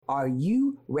Are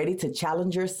you ready to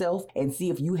challenge yourself and see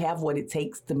if you have what it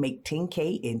takes to make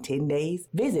 10K in 10 days?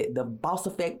 Visit the Boss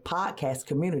Effect podcast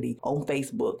community on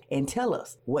Facebook and tell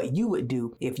us what you would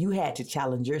do if you had to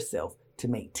challenge yourself to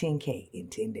make 10K in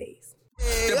 10 days.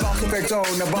 The Boss Effect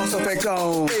on, the Boss Effect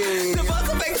on. The Boss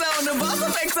Effect on, the Boss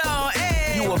Effect on. Hey.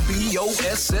 You a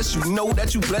B-O-S-S, you know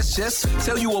that you blessed, yes.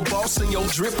 Tell you a boss in your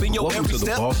drip, in your Welcome every to the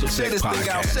step. Boss Effect Share this thing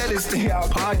out, podcast. share this thing out.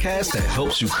 Podcast that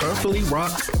helps you comfortably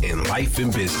rock in life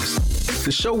and business.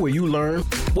 The show where you learn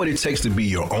what it takes to be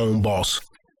your own boss.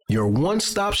 Your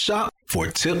one-stop shop for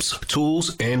tips,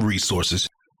 tools, and resources.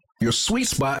 Your sweet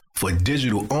spot for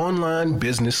digital online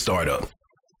business startup.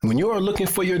 When you are looking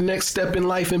for your next step in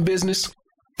life and business,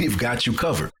 we've got you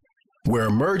covered. Where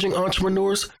emerging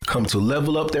entrepreneurs come to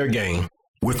level up their game.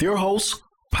 With your hosts,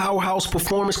 powerhouse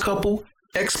performance couple,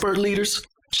 expert leaders,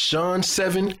 Sean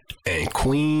Seven and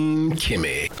Queen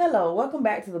Kimmy. Hello, welcome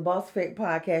back to the Boss Effect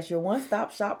Podcast, your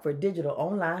one-stop shop for digital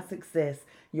online success.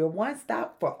 Your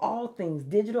one-stop for all things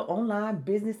digital online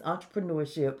business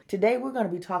entrepreneurship. Today we're going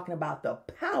to be talking about the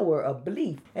power of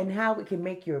belief and how it can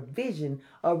make your vision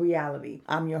a reality.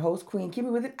 I'm your host, Queen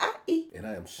Kimmy with an IE. And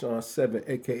I am Sean Seven,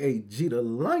 a.k.a. G the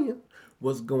Lion.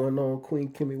 What's going on, Queen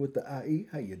Kimmy with the IE?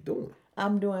 How you doing?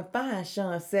 I'm doing fine,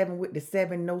 Sean Seven with the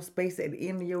 7 no space at the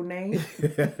end of your name.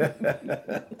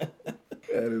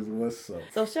 That is what's up.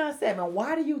 So Sean Seven,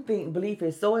 why do you think belief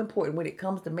is so important when it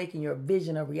comes to making your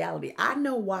vision a reality? I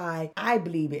know why I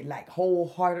believe it, like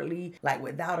wholeheartedly, like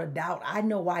without a doubt. I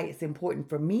know why it's important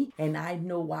for me, and I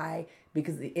know why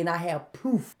and I have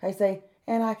proof. I say,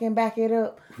 and I can back it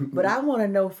up. But I want to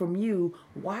know from you,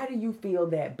 why do you feel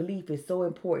that belief is so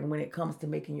important when it comes to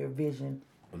making your vision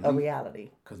a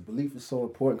reality? Because belief is so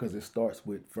important because it starts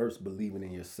with first believing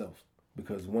in yourself.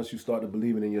 Because once you start to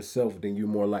believing in yourself, then you're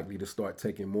more likely to start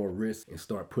taking more risks and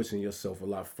start pushing yourself a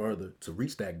lot further to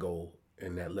reach that goal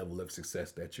and that level of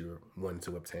success that you're wanting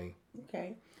to obtain.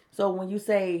 Okay. So when you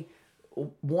say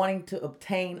wanting to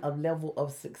obtain a level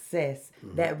of success,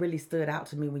 that really stood out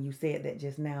to me when you said that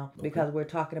just now, because we're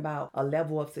talking about a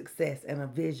level of success and a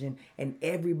vision, and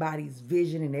everybody's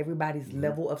vision and everybody's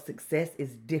level of success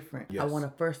is different. Yes. I want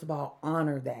to first of all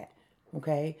honor that.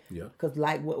 Okay? Yeah. Because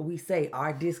like what we say,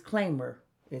 our disclaimer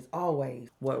is always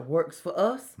what works for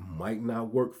us Might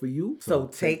not work for you. so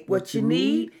take what you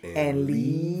need and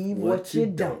leave what you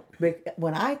don't. But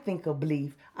when I think of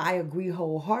belief, I agree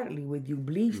wholeheartly with you.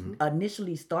 Belief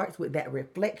initially starts with that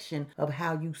reflection of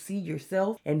how you see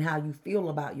yourself and how you feel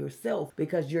about yourself.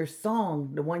 Because your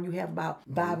song, the one you have about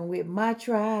vibing with my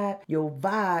tribe, your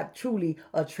vibe truly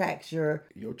attracts your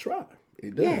tribe.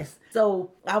 It does. Yes.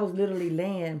 So I was literally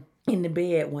laying in the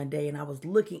bed one day and I was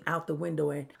looking out the window,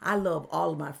 and I love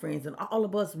all of my friends, and all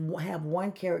of us have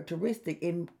one characteristic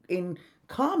in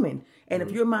common. And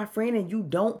if you're my friend and you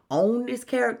don't own this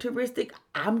characteristic,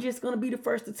 I'm just going to be the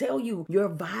first to tell you, your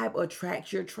vibe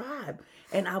attracts your tribe.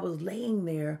 And I was laying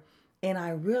there and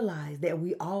I realized that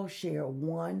we all share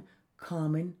one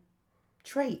common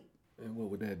trait. And what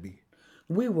would that be?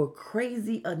 We were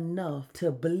crazy enough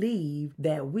to believe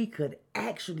that we could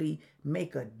actually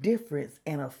make a difference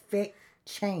and affect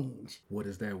change. What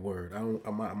is that word?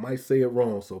 I might say it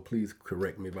wrong, so please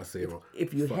correct me if I say it wrong.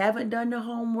 If you haven't done the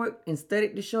homework and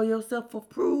studied to show yourself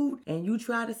approved, and you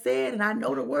try to say it, and I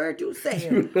know the word you're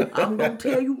saying, I'm going to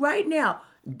tell you right now,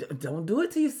 don't do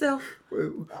it to yourself.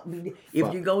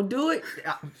 If you're going to do it,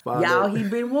 y'all, he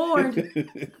been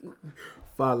warned.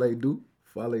 Fale do.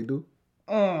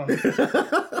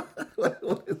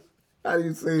 How do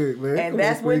you say it, man? And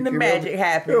that's when the magic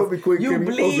happens. Help me quick, Kim.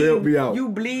 You're supposed to help me out. You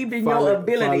believed in your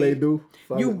ability.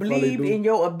 You believed in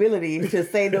your ability to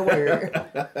say the word.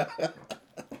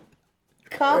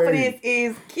 Confidence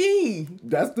is key.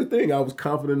 That's the thing. I was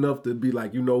confident enough to be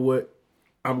like, you know what?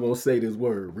 I'm going to say this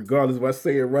word. Regardless if I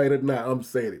say it right or not, I'm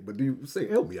saying it. But do you say,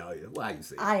 help me out here. Why you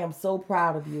say it? I am so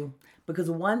proud of you. Because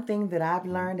one thing that I've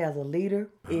learned as a leader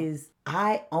is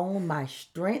I own my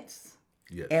strengths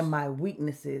and my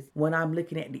weaknesses when I'm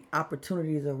looking at the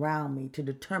opportunities around me to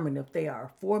determine if they are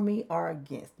for me or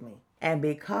against me. And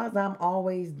because I'm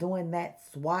always doing that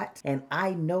SWOT, and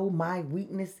I know my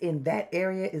weakness in that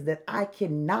area is that I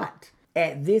cannot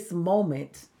at this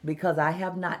moment, because I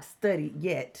have not studied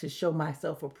yet to show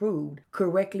myself approved,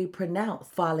 correctly pronounce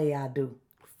Fale I do.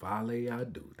 Fale I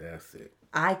do. That's it.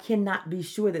 I cannot be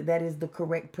sure that that is the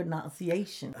correct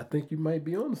pronunciation. I think you might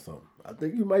be on something. I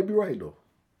think you might be right, though.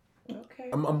 Okay.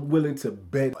 I'm willing to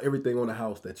bet everything on the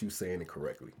house that you saying it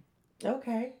correctly.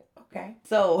 Okay. Okay.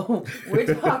 So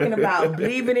we're talking about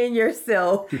believing in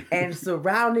yourself and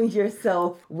surrounding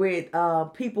yourself with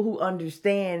people who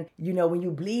understand, you know, when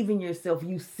you believe in yourself,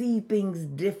 you see things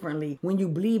differently. When you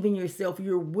believe in yourself,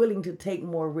 you're willing to take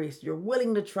more risks. You're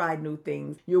willing to try new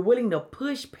things. You're willing to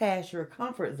push past your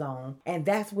comfort zone. And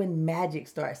that's when magic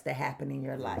starts to happen in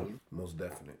your life. Most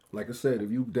definitely. Like I said,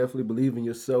 if you definitely believe in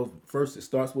yourself, first it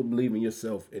starts with believing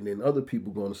yourself, and then other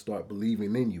people going to start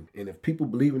believing in you. And if people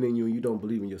believing in you and you don't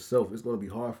believe in yourself, it's going to be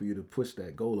hard for you to push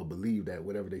that goal or believe that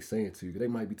whatever they saying to you. They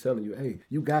might be telling you, hey,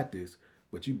 you got this,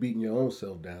 but you beating your own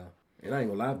self down. And I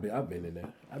ain't gonna lie, I've been in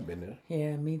there. I've been there.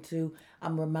 Yeah, me too.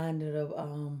 I'm reminded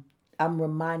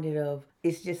of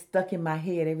it's just stuck in my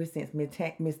head ever since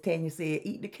Miss Tanya said,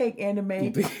 eat the cake,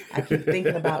 anime. I keep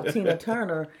thinking about Tina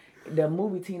Turner, the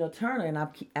movie Tina Turner,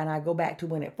 and I go back to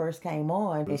when it first came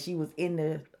on, and she was in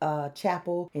the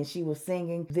chapel, and she was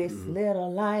singing, "This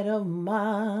little light of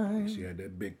mine." She had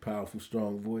that big, powerful,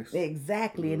 strong voice.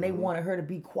 Exactly, and they wanted her to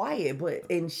be quiet,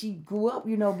 and she grew up,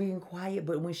 you know, being quiet,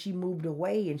 but when she moved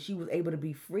away and she was able to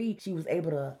be free, she was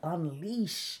able to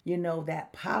unleash, you know,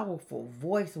 that powerful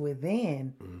voice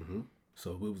within.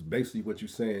 So it was basically what you're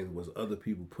saying was other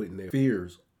people putting their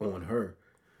fears on her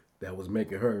that was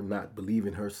making her not believe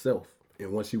in herself.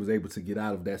 And once she was able to get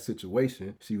out of that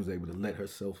situation, she was able to let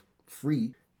herself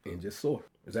free and just soar.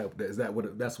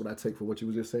 That's what I take from what you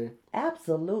were just saying?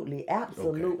 Absolutely.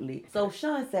 Okay. So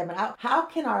Sean 7, how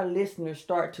can our listeners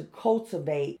start to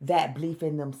cultivate that belief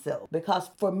in themselves?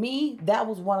 Because for me, that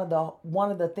was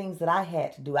one of the things that I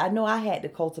had to do. I know I had to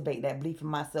cultivate that belief in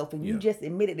myself, and you just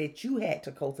admitted that you had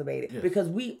to cultivate it. Yes. Because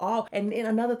we all, and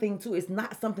another thing too, it's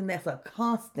not something that's a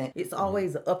constant. It's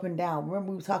always an up and down. Remember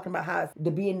we were talking about how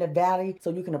to be in the valley so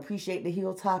you can appreciate the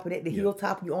hilltop, and at the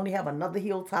hilltop you only have another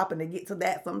hilltop, and to get to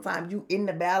that sometimes you in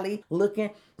the valley looking.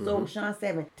 So Sean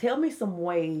 7, tell me some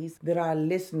ways that our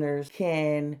listeners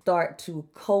can start to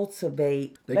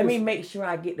cultivate. Let me make sure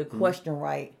I get the question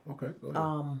right. Okay, go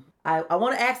ahead. I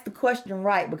want to ask the question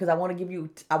right because I want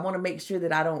to make sure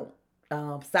that I don't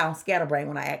sound scatterbrained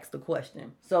when I ask the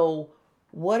question. So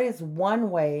what is one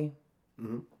way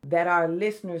that our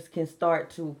listeners can start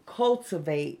to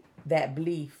cultivate that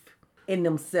belief in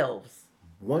themselves?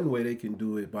 One way they can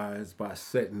do it is by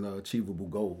setting achievable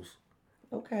goals.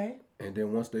 Okay. And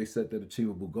then once they set that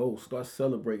achievable goal, start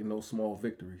celebrating those small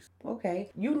victories. Okay.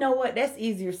 You know what? That's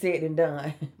easier said than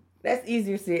done. That's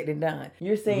easier said than done.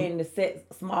 You're saying to set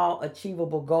small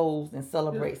achievable goals and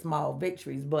celebrate small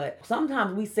victories. But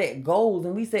sometimes we set goals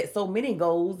and we set so many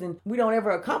goals and we don't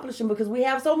ever accomplish them because we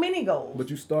have so many goals. But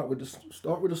you start with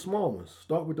the small ones.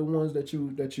 Start with the ones that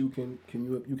you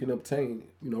can obtain,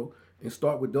 you know, and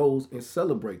start with those and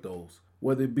celebrate those.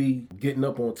 Whether it be getting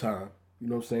up on time. You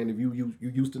know what I'm saying? If you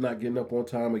used to not getting up on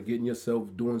time or getting yourself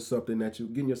doing something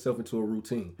getting yourself into a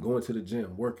routine, going to the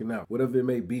gym, working out, whatever it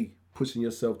may be, pushing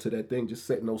yourself to that thing, just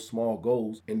setting those small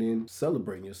goals and then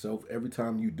celebrating yourself every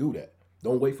time you do that.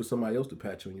 Don't wait for somebody else to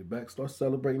pat you on your back. Start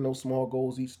celebrating those small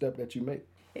goals each step that you make.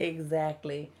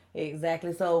 Exactly.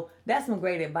 So that's some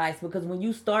great advice because when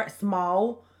you start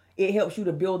small, it helps you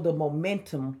to build the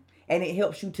momentum and it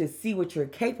helps you to see what you're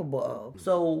capable of.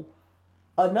 So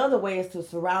another way is to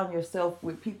surround yourself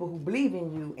with people who believe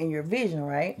in you and your vision,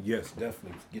 right? Yes,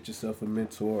 definitely. Get yourself a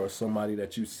mentor or somebody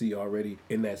that you see already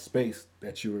in that space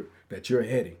that you're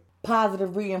heading.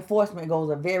 Positive reinforcement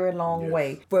goes a very long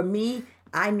way. For me,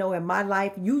 I know in my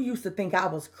life, you used to think I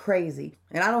was crazy.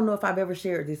 And I don't know if I've ever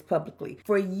shared this publicly.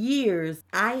 For years,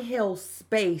 I held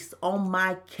space on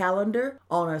my calendar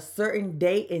on a certain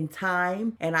date and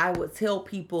time. And I would tell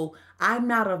people, I'm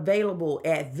not available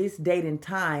at this date and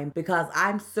time because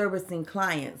I'm servicing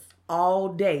clients all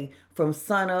day from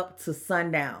sunup to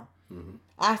sundown.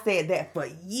 I said that for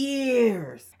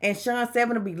years. And Sean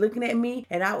 7 would be looking at me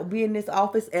and I would be in this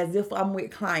office as if I'm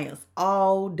with clients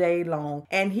all day long.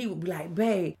 And he would be like,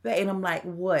 babe. And I'm like,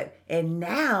 what? And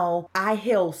now I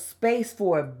held space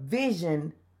for a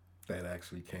vision. That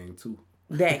actually came too.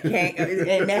 That came,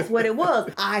 and that's what it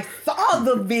was. I saw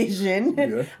the vision.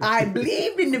 Yeah. I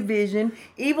believed in the vision.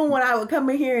 Even when I would come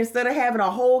in here, instead of having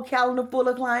a whole calendar full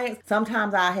of clients,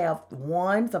 sometimes I have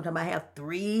 1, sometimes I have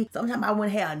 3, sometimes I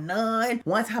wouldn't have none.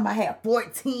 One time I had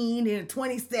 14 and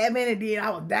 27, and then I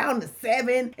was down to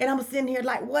 7. And I'm sitting here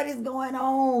like, what is going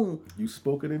on? You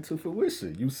spoke it into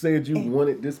fruition. You said you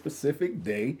wanted this specific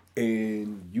day,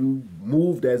 and you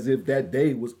moved as if that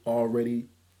day was already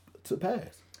to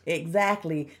pass.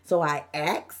 Exactly. So I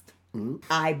asked,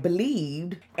 I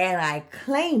believed and I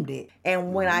claimed it.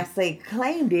 And when I say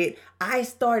claimed it, I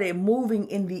started moving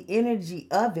in the energy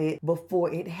of it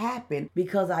before it happened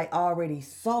because I already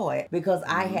saw it, because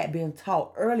I had been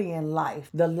taught early in life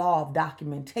the law of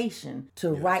documentation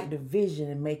to write the vision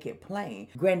and make it plain.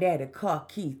 Granddaddy Car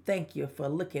Keith, thank you for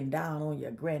looking down on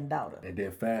your granddaughter. And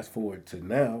then fast forward to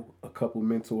now, a couple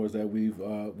mentors that we've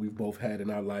both had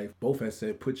in our life, both have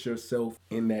said, put yourself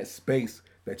in that space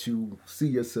that you see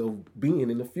yourself being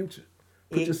in the future.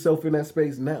 Put yourself in that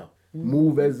space now.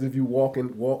 Move as if you walk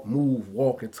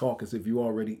and talk as if you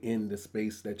already in the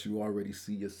space that you already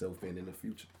see yourself in the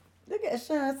future. Look at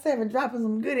Sean 7 dropping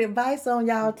some good advice on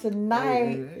y'all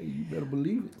tonight. Hey, you better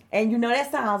believe it. And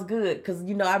that sounds good because,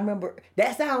 I remember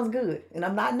that sounds good. And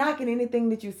I'm not knocking anything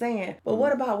that you're saying. But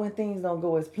what about when things don't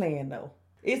go as planned, though?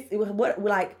 It was what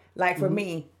like for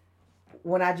me,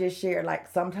 when I just shared, like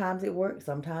sometimes it worked,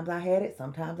 sometimes I had it,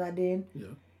 sometimes I didn't. Yeah.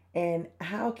 And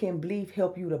how can belief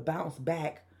help you to bounce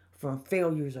back from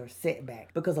failures or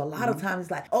setbacks? Because a lot of times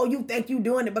it's like, oh, you think you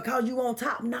doing it because you on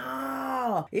top.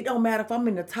 Nah, it don't matter if I'm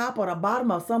in the top or the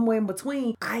bottom or somewhere in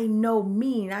between. I know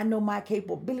me and I know my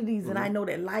capabilities and I know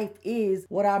that life is,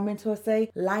 what our mentors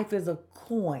say, life is a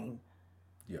coin.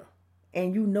 Yeah.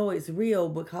 And it's real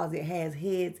because it has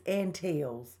heads and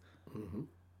tails.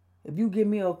 If you give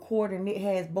me a quarter and it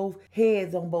has both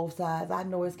heads on both sides, I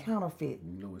know it's counterfeit.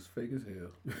 You know it's fake as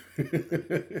hell.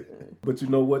 But you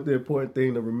know what? The important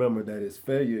thing to remember that is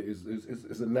failure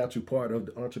is a natural part of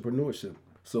the entrepreneurship.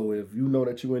 So if you know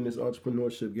that you're in this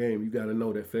entrepreneurship game, you got to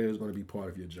know that failure is going to be part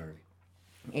of your journey.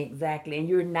 Exactly. And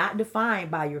you're not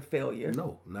defined by your failure.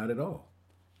 No, not at all.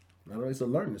 It's a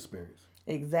learning experience.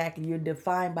 Exactly. You're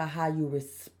defined by how you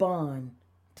respond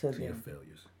to your them.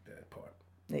 failures, that part.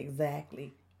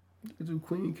 Exactly. Look at you,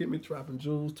 Queen Kimmy, dropping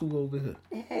jewels too over here.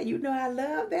 Yeah, I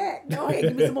love that. Go ahead,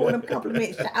 give me some more of them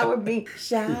compliments.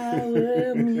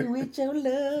 Shower me with your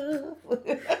love.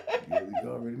 Yeah, you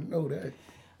already know that.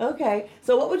 Okay,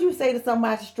 so what would you say to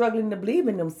somebody struggling to believe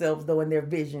in themselves, though, in their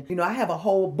vision? I have a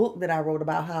whole book that I wrote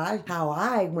about how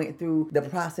I went through the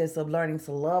process of learning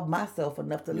to love myself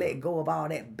enough to let go of all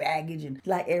that baggage. And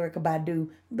like Erykah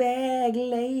Badu, bag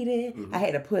lady. I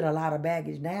had to put a lot of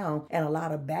baggage down, and a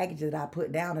lot of baggage that I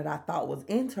put down that I thought was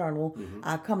internal,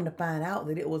 I come to find out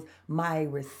that it was my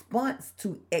response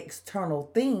to external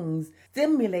things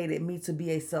stimulated me to be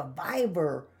a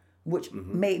survivor, which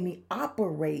made me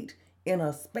operate in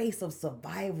a space of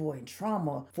survival and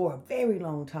trauma for a very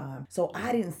long time. So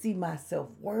I didn't see myself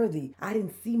worthy. I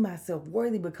didn't see myself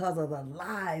worthy because of the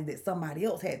lies that somebody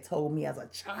else had told me as a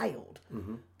child.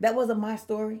 That wasn't my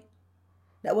story.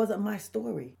 That wasn't my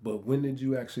story. But when did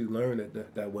you actually learn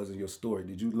that wasn't your story?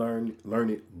 Did you learn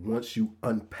it once you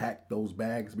unpacked those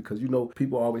bags? Because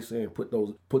people always saying put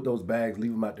those bags,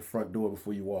 leave them out the front door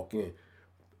before you walk in.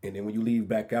 And then when you leave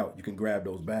back out, you can grab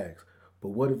those bags. But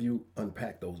what if you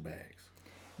unpack those bags?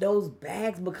 Those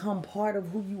bags become part of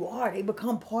who you are. They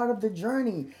become part of the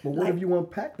journey. But what if you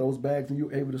unpack those bags and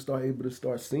you're able to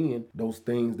start seeing those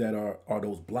things that are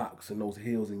those blocks and those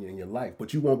hills in your life?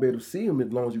 But you won't be able to see them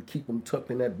as long as you keep them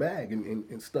tucked in that bag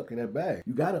and stuck in that bag.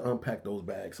 You got to unpack those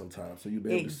bags sometimes so you'll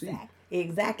be able to see.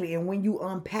 Exactly. And when you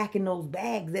unpacking those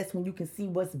bags, that's when you can see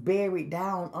what's buried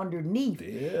down underneath.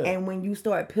 Yeah. And when you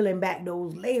start peeling back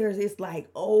those layers, it's like,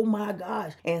 oh my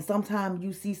gosh. And sometimes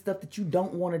you see stuff that you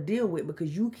don't want to deal with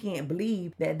because you can't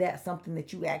believe that that's something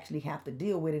that you actually have to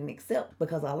deal with and accept.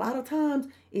 Because a lot of times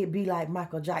it be like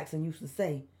Michael Jackson used to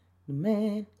say, the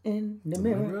man in the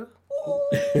mirror.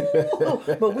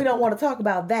 But we don't want to talk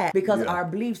about that because our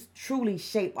beliefs truly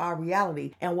shape our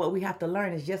reality. And what we have to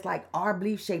learn is just like our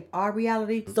beliefs shape our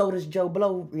reality, so does Joe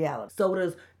Blow reality. So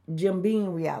does Jim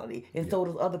Beam reality. And so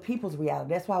does other people's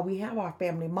reality. That's why we have our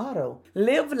family motto.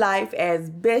 Live life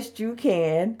as best you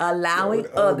can, allowing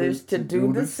others to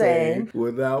do the same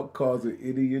without causing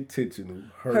any intentional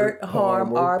hurt,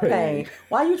 harm, or pain.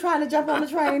 Why are you trying to jump on the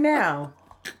train now?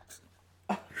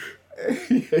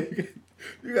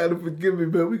 You gotta forgive me,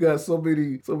 man. We got so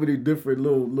many different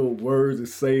little words and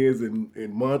sayings and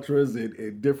mantras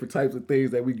and different types of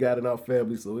things that we got in our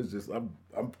family. So it's just I'm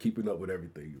keeping up with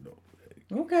everything,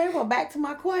 Okay, well, back to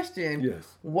my question.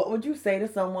 Yes. What would you say to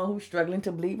someone who's struggling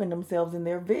to believe in themselves and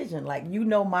their vision? Like,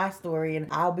 my story, and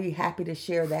I'll be happy to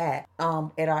share that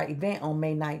at our event on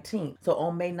May 19th. So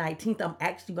on May 19th, I'm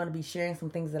actually going to be sharing some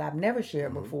things that I've never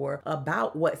shared before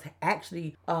about what's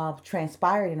actually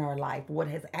transpired in our life, what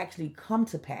has actually come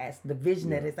to pass, the vision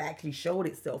that has actually showed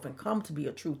itself and come to be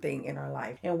a true thing in our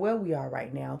life and where we are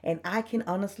right now. And I can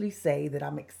honestly say that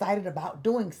I'm excited about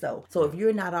doing so. So if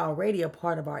you're not already a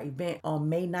part of our event on on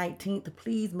May 19th.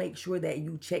 Please make sure that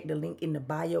you check the link in the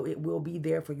bio. It will be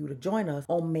there for you to join us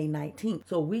on May 19th.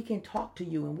 So we can talk to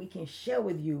you and we can share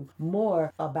with you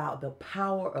more about the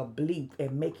power of belief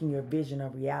and making your vision a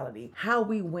reality. How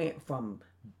we went from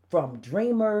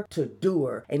dreamer to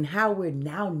doer, and how we're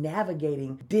now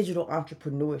navigating digital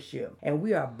entrepreneurship. And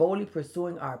we are boldly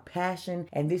pursuing our passion,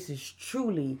 and this is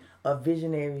truly a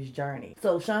visionary's journey.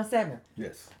 So, Sean 7.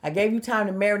 Yes. I gave you time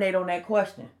to marinate on that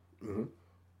question.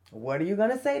 What are you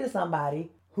going to say to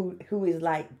somebody who is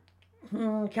like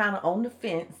kind of on the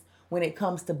fence when it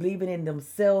comes to believing in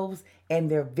themselves and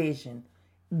their vision?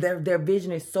 Their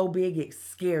vision is so big, it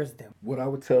scares them. What I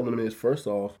would tell them is, first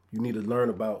off, you need to learn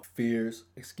about fears,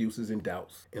 excuses, and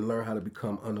doubts, and learn how to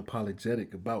become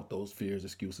unapologetic about those fears,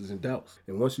 excuses, and doubts.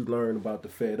 And once you learn about the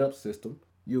Fed Up system,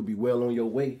 you'll be well on your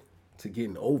way to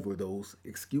getting over those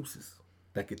excuses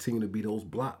that continue to be those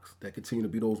blocks, that continue to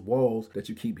be those walls that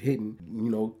you keep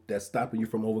hitting, that's stopping you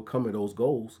from overcoming those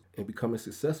goals and becoming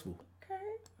successful. Okay.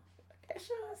 That's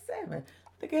Sean 7.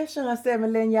 Look at Sean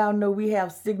 7 letting y'all know we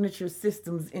have signature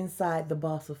systems inside the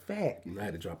Boss Effect. I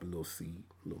had to drop a little seed,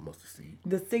 a little mustard seed.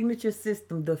 The signature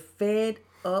system, the Fed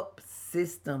Up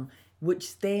system, which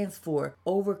stands for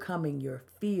overcoming your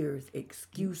fears,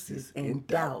 excuses, and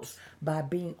doubts by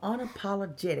being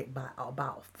unapologetic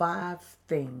about 5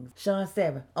 things. Sean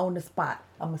 7, on the spot.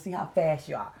 I'm going to see how fast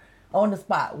you are. On the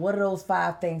spot, what are those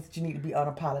 5 things that you need to be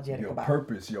unapologetic about? Your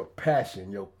purpose, your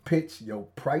passion, your pitch, your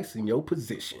price, and your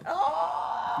position.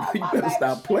 Oh, you better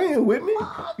stop playing with me.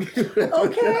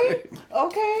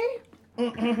 Okay.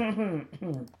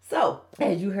 So,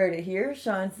 as you heard it here,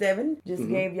 Sean 7 just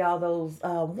gave y'all those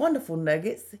wonderful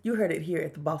nuggets. You heard it here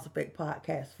at the Boss Effect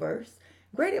Podcast first.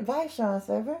 Great advice, Sean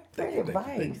 7. Great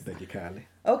advice. Thank you kindly.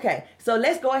 Okay, so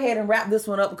let's go ahead and wrap this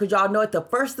one up, because y'all know at the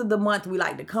first of the month, we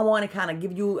like to come on and kind of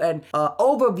give you an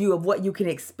overview of what you can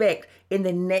expect in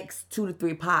the next 2 to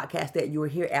 3 podcasts that you'll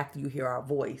hear after you hear our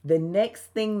voice. The next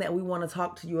thing that we want to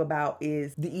talk to you about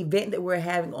is the event that we're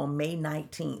having on May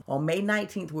 19th. On May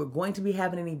 19th, we're going to be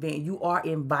having an event. You are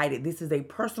invited. This is a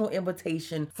personal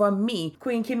invitation from me,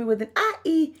 Queen Kimmy with an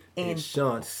I-E, and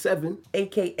Sean 7,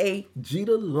 a.k.a. G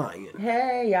the Lion.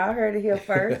 Hey, y'all heard it here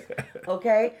first.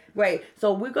 Okay, great.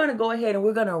 So we're going to go ahead and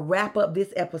we're going to wrap up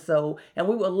this episode, and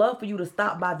we would love for you to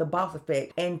stop by the Boss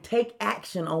Effect and take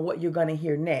action on what you're going to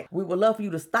hear next. We would love for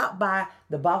you to stop by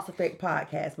the Boss Effect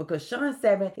Podcast, because Sean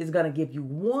 7 is going to give you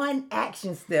one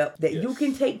action step that you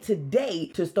can take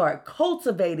today to start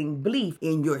cultivating belief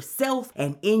in yourself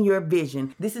and in your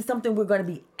vision. This is something we're going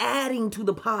to be adding to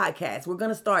the podcast. We're going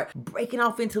to start breaking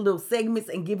off into little segments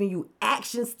and giving you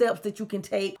action steps that you can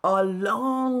take,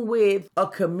 along with a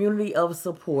community of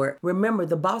support. Remember,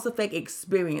 the Boss Effect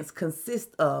experience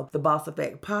consists of the Boss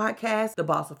Effect Podcast, the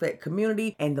Boss Effect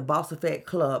Community, and the Boss Effect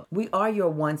Club. We are your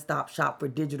one-stop shop for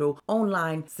digital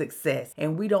online success.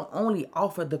 And we don't only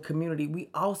offer the community, we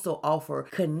also offer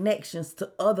connections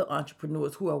to other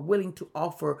entrepreneurs who are willing to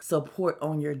offer support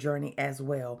on your journey as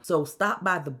well. So stop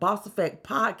by the Boss Effect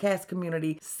Podcast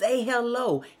community, say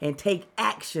hello, and take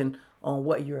action on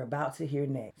what you're about to hear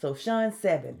next. So Sean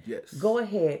 7, go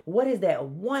ahead. What is that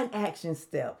one action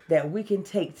step that we can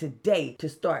take today to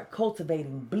start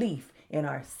cultivating belief in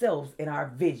ourselves, in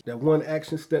our vision? That one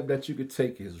action step that you could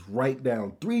take is write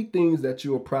down 3 things that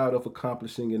you are proud of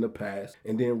accomplishing in the past,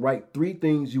 and then write 3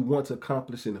 things you want to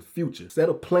accomplish in the future. Set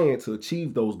a plan to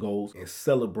achieve those goals and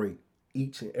celebrate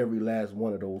each and every last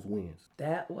one of those wins.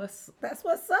 That's what's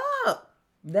up.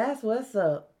 That's what's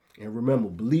up. And remember,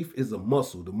 belief is a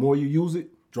muscle. The more you use it,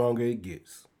 stronger it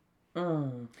gets.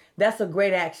 That's a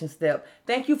great action step.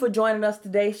 Thank you for joining us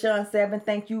today, Sean 7.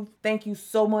 Thank you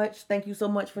so much. Thank you so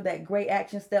much for that great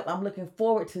action step. I'm looking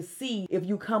forward to see if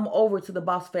you come over to the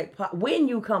Boss Effect when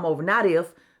you come over, not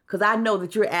if. Because I know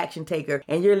that you're an action taker,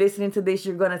 and you're listening to this,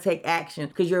 you're going to take action,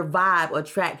 because your vibe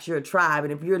attracts your tribe.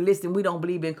 And if you're listening, we don't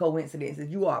believe in coincidences.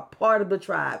 You are part of the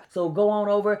tribe. So go on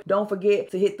over. Don't forget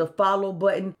to hit the follow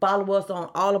button. Follow us on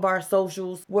all of our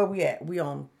socials. Where we at? We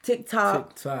on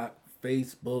TikTok,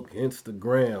 Facebook,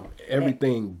 Instagram,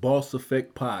 everything. Boss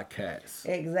Effect Podcast.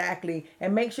 Exactly.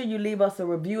 And make sure you leave us a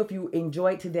review if you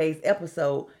enjoyed today's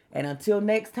episode. And until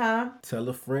next time, tell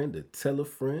a friend to tell a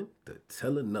friend to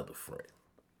tell another friend.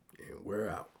 And we're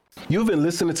out. You've been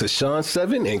listening to Sean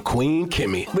 7 and Queen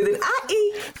Kimmy with an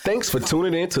I-E. Thanks for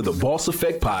tuning in to the Boss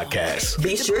Effect Podcast.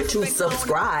 Be sure to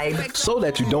subscribe so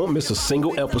that you don't miss a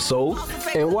single episode.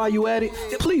 And while you at it,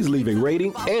 please leave a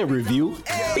rating and review.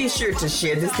 Be sure to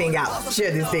share this thing out.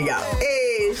 Share this thing out.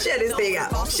 Hey, share this thing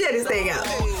out. Share this thing out.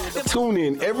 Tune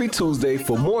in every Tuesday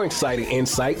for more exciting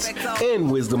insights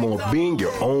and wisdom on being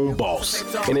your own boss.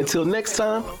 And until next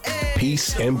time,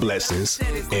 peace and blessings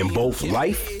in both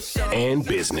life and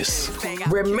business.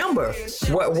 Remember,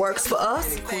 what works for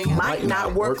us might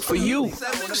not work for you.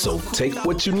 So take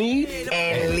what you need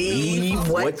and leave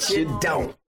what you don't.